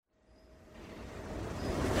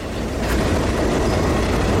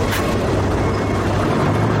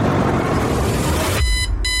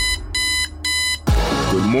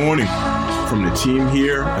morning from the team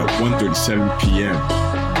here at 1:37 p.m.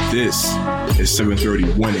 This is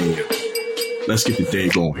 7:31 a.m. Let's get the day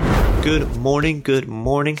going. Good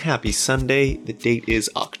morning. Happy Sunday. The date is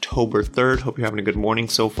October 3rd. Hope you're having a good morning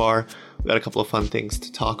so far. We've got a couple of fun things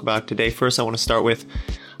to talk about today. First, I want to start with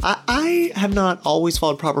I have not always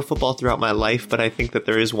followed proper football throughout my life, but I think that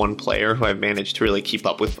there is one player who I've managed to really keep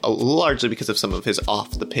up with, largely because of some of his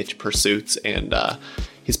off-the-pitch pursuits and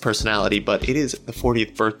his personality, but it is the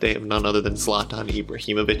 40th birthday of none other than Zlatan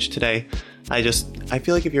Ibrahimovic today. I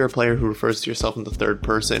feel like if you're a player who refers to yourself in the third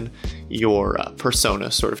person, your persona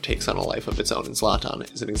sort of takes on a life of its own, and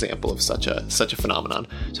Zlatan is an example of such a phenomenon.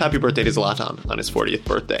 So happy birthday to Zlatan on his 40th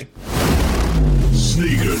birthday.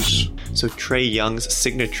 Sneakers. So Trae Young's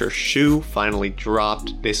signature shoe finally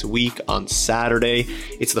dropped this week on Saturday.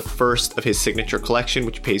 It's the first of his signature collection,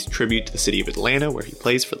 which pays tribute to the city of Atlanta, where he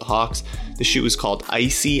plays for the Hawks. The shoe is called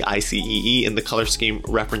Icy, I-C-E-E, and the color scheme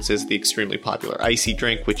references the extremely popular Icy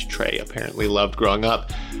drink, which Trae apparently loved growing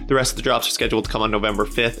up. The rest of the drops are scheduled to come on November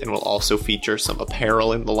 5th and will also feature some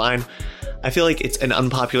apparel in the line. I feel like it's an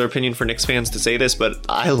unpopular opinion for Knicks fans to say this, but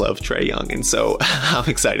I love Trae Young, and so I'm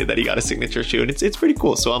excited that he got a signature shoe, and it's pretty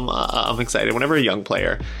cool. So I'm excited. Whenever a young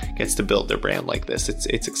player gets to build their brand like this,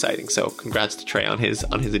 it's exciting. So congrats to Trae on his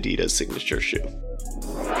Adidas signature shoe.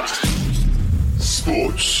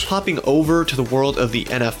 Sports. Hopping over to the world of the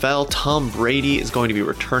NFL, Tom Brady is going to be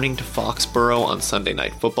returning to Foxborough on Sunday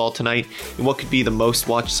Night Football tonight. In what could be the most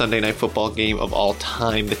watched Sunday Night Football game of all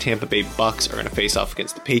time, the Tampa Bay Bucks are going to face off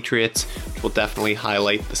against the Patriots, which will definitely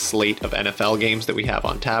highlight the slate of NFL games that we have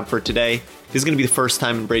on tab for today. This is going to be the first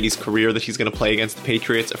time in Brady's career that he's going to play against the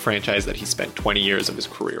Patriots, a franchise that he spent 20 years of his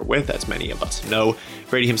career with, as many of us know.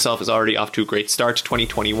 Brady himself is already off to a great start to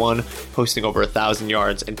 2021, posting over 1,000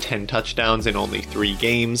 yards and 10 touchdowns in only 3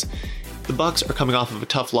 games. The Bucks are coming off of a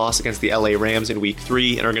tough loss against the LA Rams in Week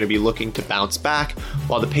 3 and are going to be looking to bounce back,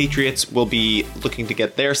 while the Patriots will be looking to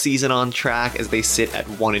get their season on track as they sit at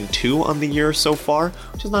 1-2 on the year so far,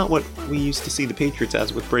 which is not what we used to see the Patriots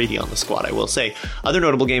as with Brady on the squad, I will say. Other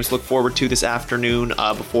notable games to look forward to this afternoon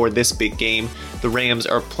before this big game. The Rams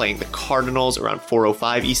are playing the Cardinals around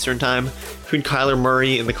 4:05 Eastern Time. Between Kyler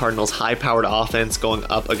Murray and the Cardinals' high-powered offense going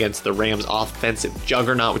up against the Rams' offensive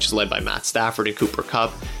juggernaut, which is led by Matt Stafford and Cooper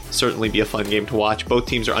Kupp. Certainly be a fun game to watch. Both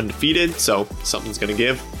teams are undefeated, so something's going to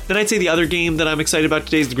give. Then I'd say the other game that I'm excited about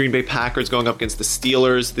today is the Green Bay Packers going up against the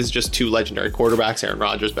Steelers. This is just 2 legendary quarterbacks, Aaron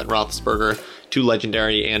Rodgers, Ben Roethlisberger, 2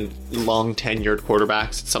 legendary and long-tenured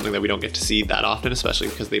quarterbacks. It's something that we don't get to see that often, especially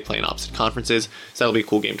because they play in opposite conferences. So that'll be a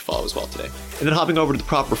cool game to follow as well today. And then hopping over to the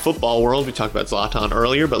proper football world, we talked about Zlatan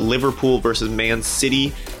earlier, but Liverpool versus Man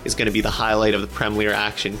City is going to be the highlight of the Premier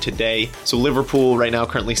action today. So Liverpool right now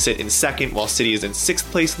currently sit in second, while City is in 6th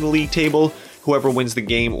place in the league table. Whoever wins the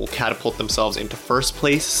game will catapult themselves into first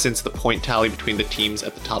place, since the point tally between the teams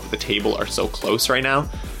at the top of the table are so close right now.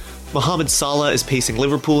 Mohamed Salah is pacing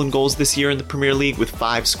Liverpool in goals this year in the Premier League with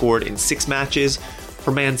 5 scored in 6 matches.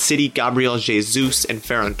 For Man City, Gabriel Jesus and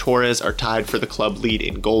Ferran Torres are tied for the club lead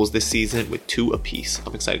in goals this season with 2 apiece.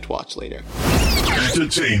 I'm excited to watch later.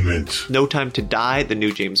 Entertainment. No Time to Die, the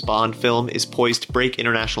new James Bond film, is poised to break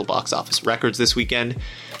international box office records this weekend.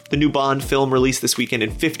 The new Bond film released this weekend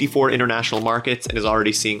in 54 international markets and is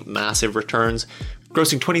already seeing massive returns.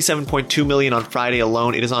 Grossing $27.2 million on Friday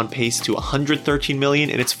alone, it is on pace to $113 million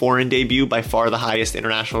in its foreign debut, by far the highest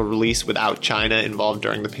international release without China involved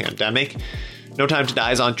during the pandemic. No Time to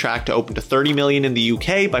Die is on track to open to $30 million in the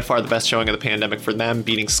UK, by far the best showing of the pandemic for them,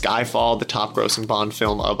 beating Skyfall, the top grossing Bond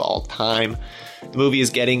film of all time. The movie is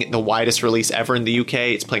getting the widest release ever in the UK.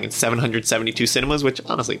 It's playing in 772 cinemas, which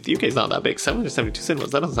honestly, the UK is not that big. 772 cinemas,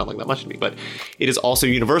 that doesn't sound like that much to me, but it is also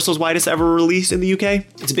Universal's widest ever release in the UK.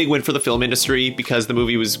 It's a big win for the film industry because the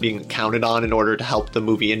movie was being counted on in order to help the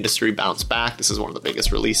movie industry bounce back. This is one of the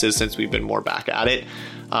biggest releases since we've been more back at it.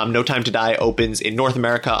 No Time to Die opens in North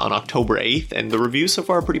America on October 8th, and the reviews so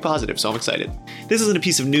far are pretty positive, so I'm excited. This isn't a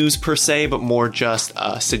piece of news per se, but more just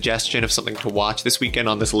a suggestion of something to watch this weekend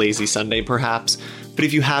on this lazy Sunday, perhaps. But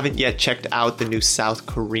if you haven't yet checked out the new South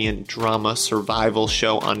Korean drama survival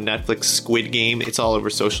show on Netflix, Squid Game, it's all over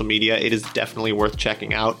social media. It is definitely worth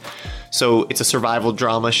checking out. So it's a survival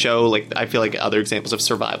drama show. Like, I feel like other examples of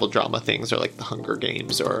survival drama things are like The Hunger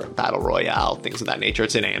Games or Battle Royale, things of that nature.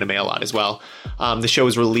 It's in anime a lot as well. The show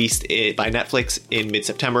was released by Netflix in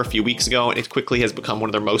mid-September, a few weeks ago, and it quickly has become one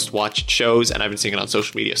of their most watched shows. And I've been seeing it on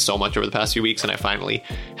social media so much over the past few weeks, and I finally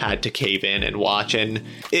had to cave in and watch. And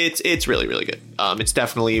it's really, really good. It's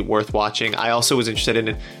definitely worth watching. I also was interested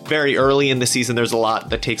in, very early in the season, there's a lot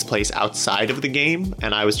that takes place outside of the game,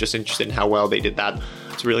 and I was just interested in how well they did that.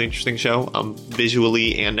 It's a really interesting show,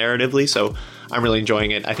 visually and narratively, so I'm really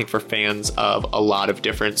enjoying it. I think for fans of a lot of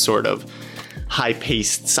different sort of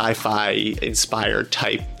high-paced, sci-fi inspired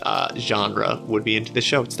type genre would be into this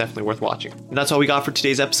show. It's definitely worth watching. And that's all we got for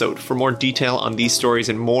today's episode. For more detail on these stories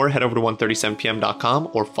and more, head over to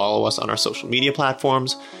 137pm.com or follow us on our social media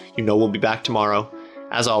platforms. We'll be back tomorrow.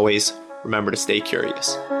 As always, remember to stay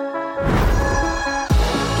curious.